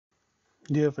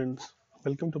Dear friends,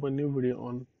 welcome to my new video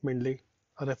on Mendeley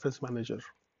Reference Manager.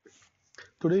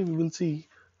 Today we will see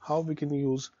how we can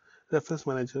use reference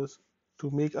managers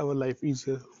to make our life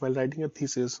easier while writing a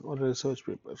thesis or a research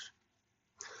paper.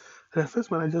 Reference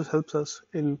managers helps us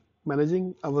in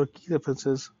managing our key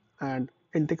references and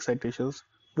in-text citations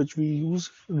which we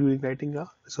use during writing a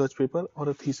research paper or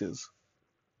a thesis.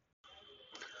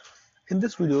 In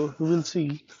this video, we will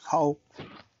see how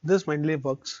this Mendeley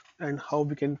works and how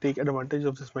we can take advantage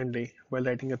of this Mendeley while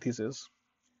writing a thesis.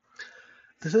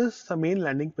 This is the main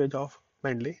landing page of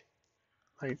Mendeley,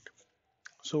 right?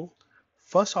 So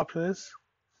first option is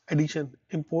addition,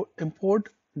 import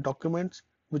documents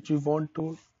which we want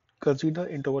to consider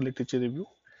into our literature review.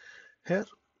 Here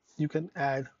you can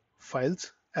add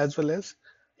files as well as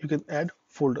you can add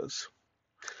folders.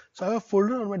 So I have a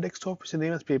folder on my desktop which is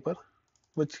named as paper,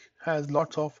 which has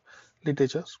lots of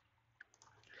literatures,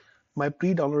 my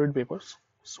pre-downloaded papers.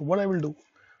 So what I will do,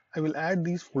 I will add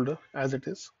these folder as it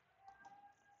is.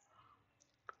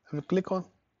 I will click on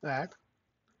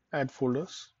add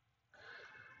folders.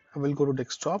 I will go to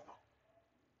desktop,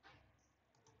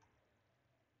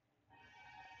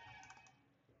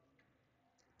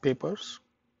 papers,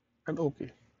 and OK.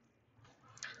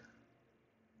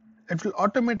 It will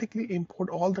automatically import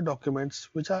all the documents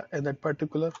which are in that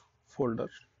particular folder.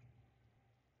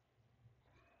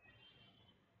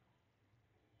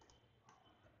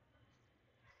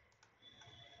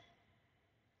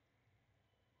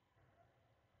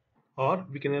 Or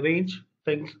we can arrange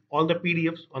things, all the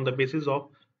PDFs on the basis of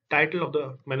title of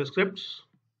the manuscripts.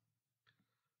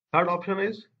 Third option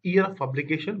is year of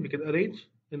publication. We can arrange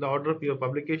in the order of year of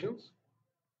publications.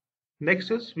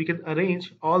 Next is we can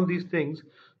arrange all these things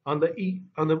on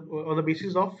the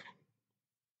basis of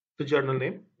the journal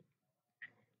name,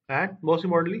 and most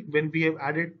importantly when we have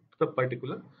added the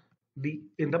particular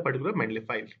in the particular Mendeley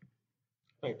file.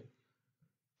 Right.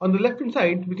 On the left hand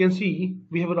side, we can see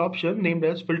we have an option named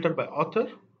as filter by author,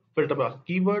 filter by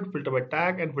keyword, filter by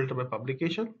tag, and filter by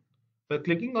publication. By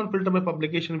clicking on filter by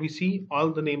publication, we see all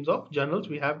the names of journals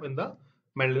we have in the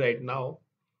Mendeley right now,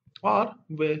 or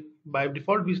by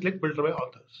default we select filter by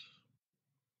authors.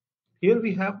 Here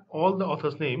we have all the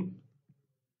authors' name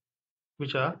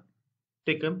which are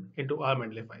taken into our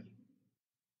Mendeley file.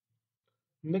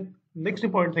 Next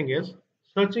important thing is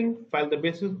searching file the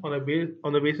basis on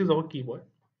the basis of a keyword.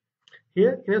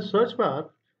 Here in a search bar,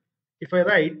 if I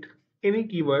write any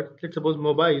keyword, let's suppose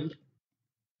mobile,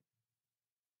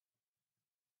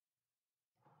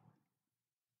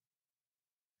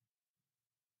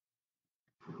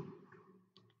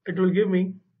 it will give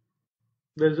me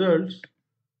the results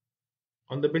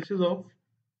on the basis of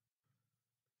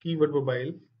keyword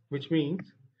mobile, which means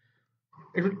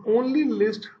it will only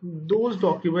list those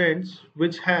documents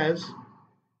which has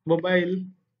mobile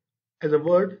as a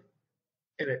word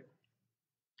in it,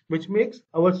 which makes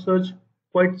our search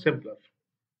quite simpler.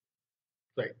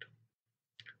 Right.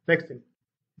 Next thing,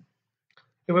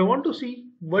 if I want to see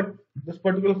what this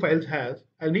particular file has,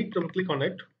 I need to click on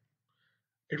it.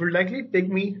 It will likely take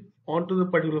me onto the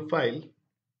particular file,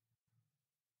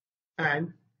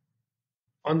 and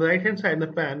on the right hand side in the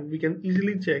pan we can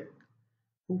easily check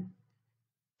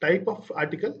type of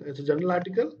article. It's a journal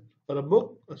article or a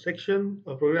book, a section,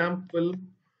 a program, film,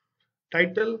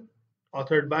 title,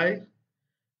 authored by,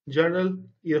 journal,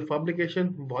 year of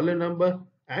publication, volume number,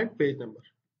 and page number.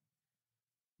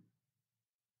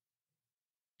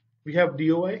 We have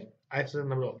DOI, ISSN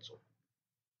number also.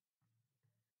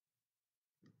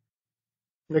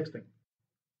 Next thing,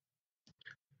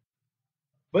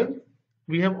 well,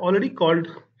 we have already called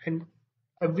and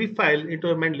every file into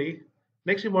a Mendeley.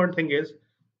 Next important thing is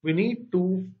we need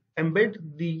to embed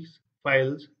these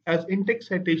files as in-text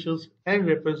citations and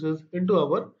references into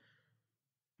our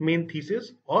main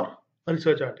thesis or a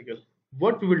research article.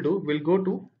 What we will do, we'll go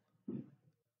to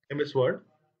MS Word.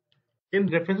 In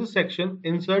references section,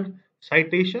 insert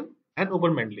citation and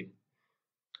open Mendeley.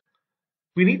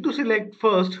 We need to select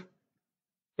first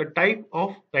the type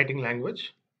of writing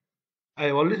language. I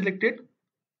have already selected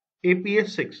APS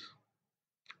 6.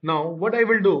 Now what I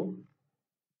will do,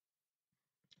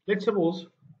 let's suppose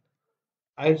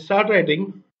I start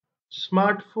writing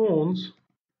smartphones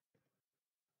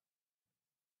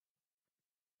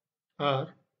are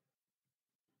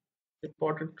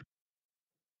important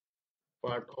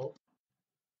part of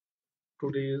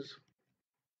today's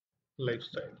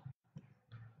lifestyle.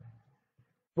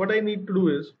 What I need to do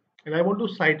is, and I want to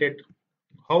cite it,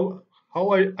 how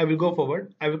I will go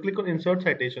forward. I will click on insert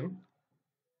citation.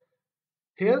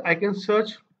 Here I can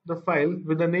search the file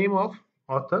with the name of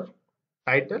author,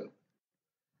 title.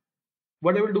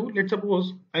 What I will do, let's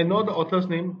suppose I know the author's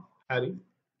name Harry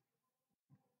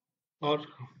or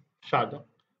Shada.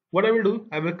 What I will do,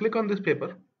 I will click on this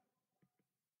paper,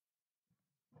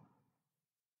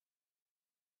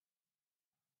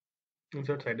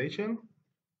 insert citation.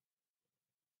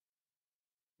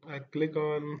 I click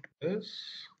on this.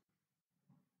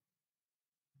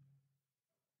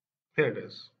 Here it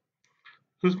is.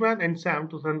 Husman and Sam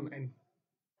 2009.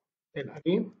 And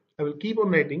again, I will keep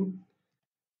on writing.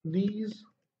 These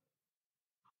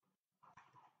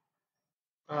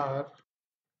are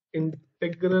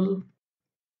integral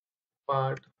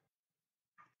part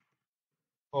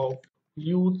of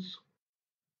youth's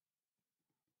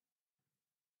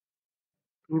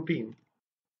routine.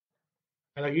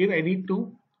 And again, I need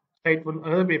to cite one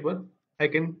another paper. I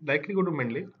can directly go to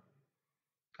Mendeley.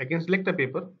 I can select a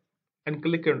paper and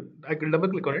click on. I can double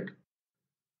click on it.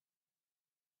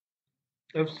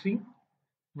 FC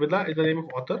Vida is the name of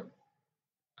author.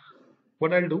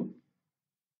 What I'll do,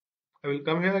 I will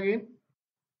come here again,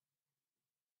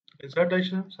 insert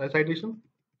citation,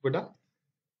 Vida,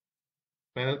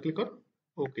 and I'll click on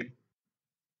OK.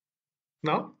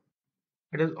 Now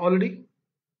it has already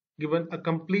given a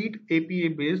complete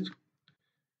APA based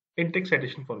in-text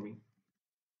citation for me.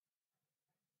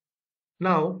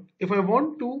 Now, if I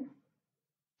want to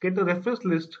get a reference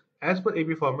list as per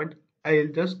AP format, I'll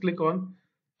just click on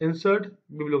Insert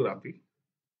Bibliography,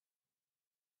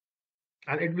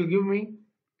 and it will give me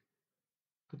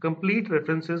the complete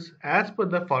references as per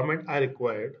the format I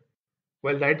required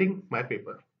while writing my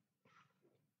paper.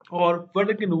 Or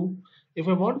what I can do, if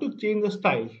I want to change the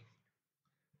style,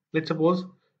 let's suppose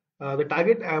the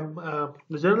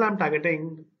journal I'm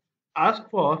targeting ask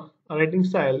for a writing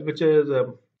style which is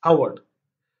Howard.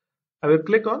 I will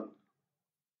click on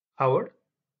Howard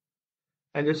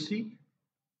and just see.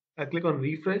 I click on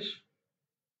refresh.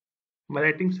 My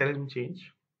writing style will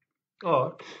change.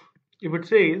 Or if it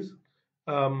says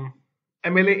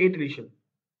MLA 8 edition,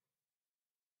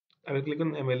 I will click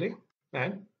on MLA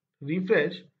and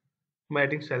refresh. My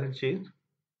writing style will change.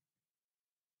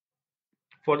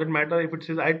 For that matter, if it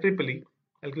says IEEE,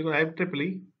 I'll click on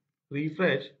IEEE,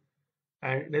 refresh,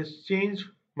 and it has changed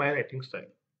my writing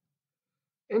style.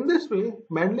 In this way,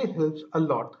 Mendeley helps a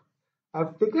lot.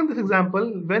 I've taken this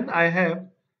example when I have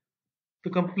the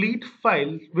complete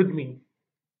file with me.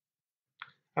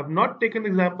 I've not taken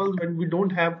examples when we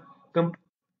don't have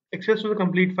access to the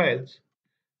complete files.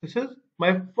 This is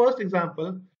my first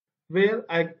example where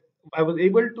I was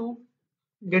able to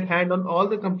get hand on all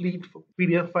the complete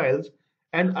PDF files,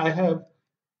 and I have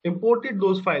imported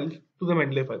those files to the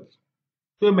Mendeley files,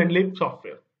 to the Mendeley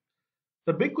software.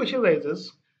 The big question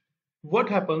arises, what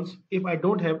happens if I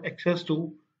don't have access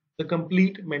to the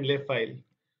complete Mendeley file?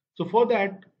 So for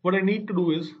that, what I need to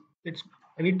do is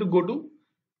I need to go to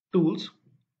Tools,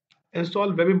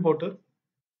 install Web Importer.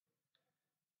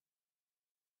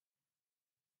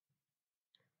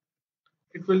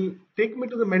 It will take me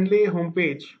to the Mendeley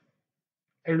homepage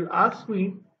and will ask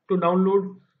me to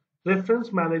download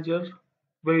Reference Manager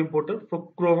Web Importer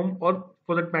for Chrome, or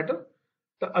for that matter,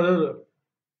 the other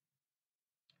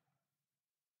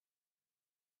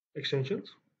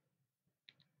extensions.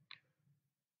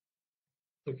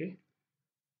 Okay,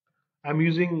 I'm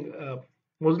using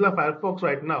Mozilla Firefox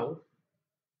right now,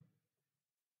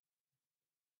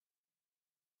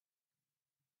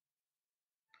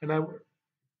 and I've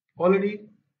already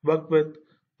worked with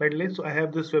Mendeley, so I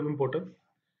have this web importer.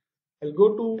 I'll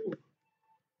go to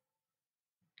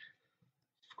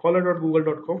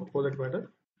scholar.google.com for that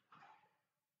matter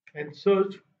and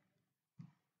search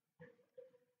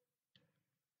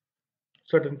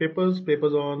certain papers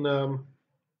on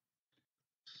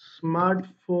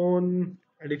smartphone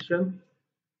addiction.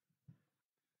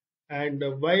 And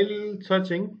while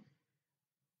searching,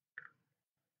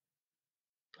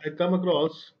 I come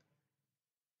across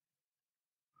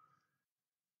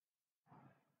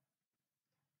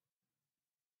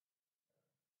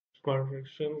smart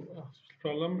addiction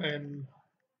problem, and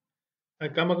I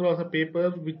come across a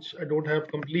paper which I don't have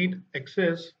complete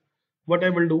access. What I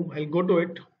will do, I'll go to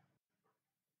it.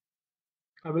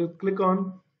 I will click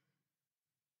on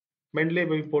Mendeley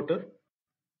Web Importer.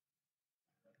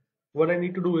 What I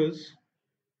need to do is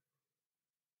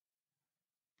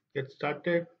get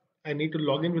started. I need to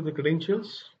log in with the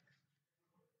credentials.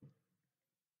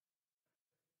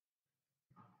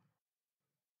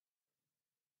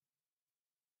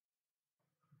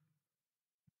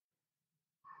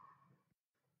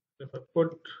 If I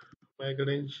put my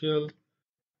credential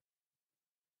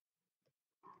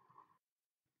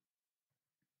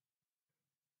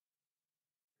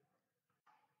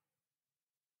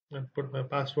and put my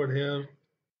password here,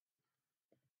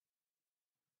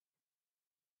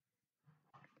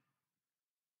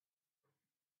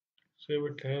 Save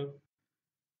it here.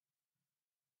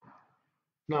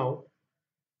 Now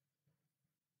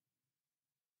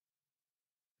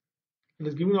it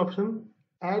is giving option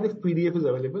add if PDF is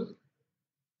available.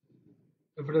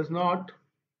 If it is not,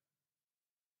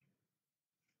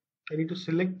 I need to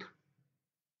select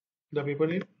the paper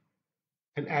name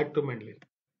and add to Mendeley.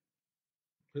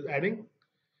 It is adding.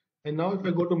 And now if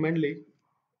I go to Mendeley,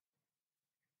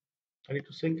 I need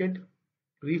to sync it,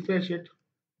 refresh it,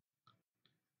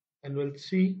 and we'll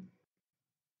see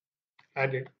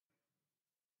added.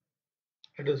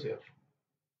 It is here.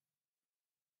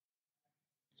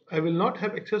 I will not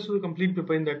have access to the complete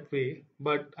paper in that way,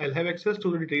 but I'll have access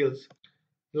to the details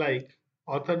like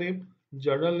author name,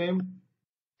 journal name,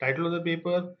 title of the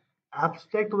paper,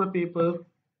 abstract of the paper,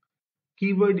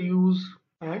 keyword use,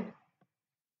 and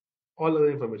all other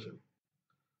information.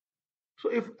 So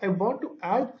if I want to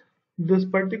add this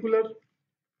particular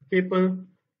paper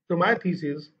to my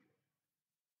thesis,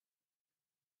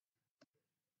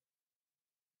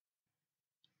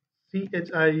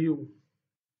 CHIU,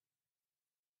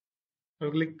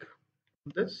 I'll click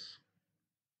this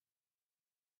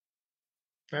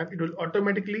and it will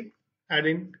automatically add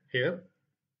in here.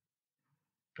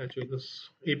 I'll show you this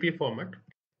APA format,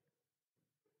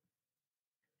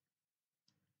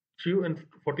 CHIU and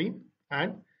 14,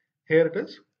 and here it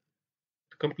is,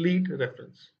 complete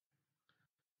reference.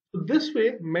 So this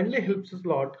way, Mendeley helps us a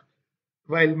lot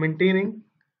while maintaining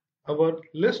our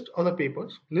list of the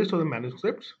papers, list of the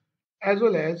manuscripts, as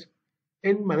well as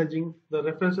in managing the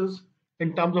references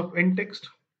in terms of in text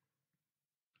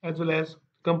as well as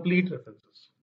complete references.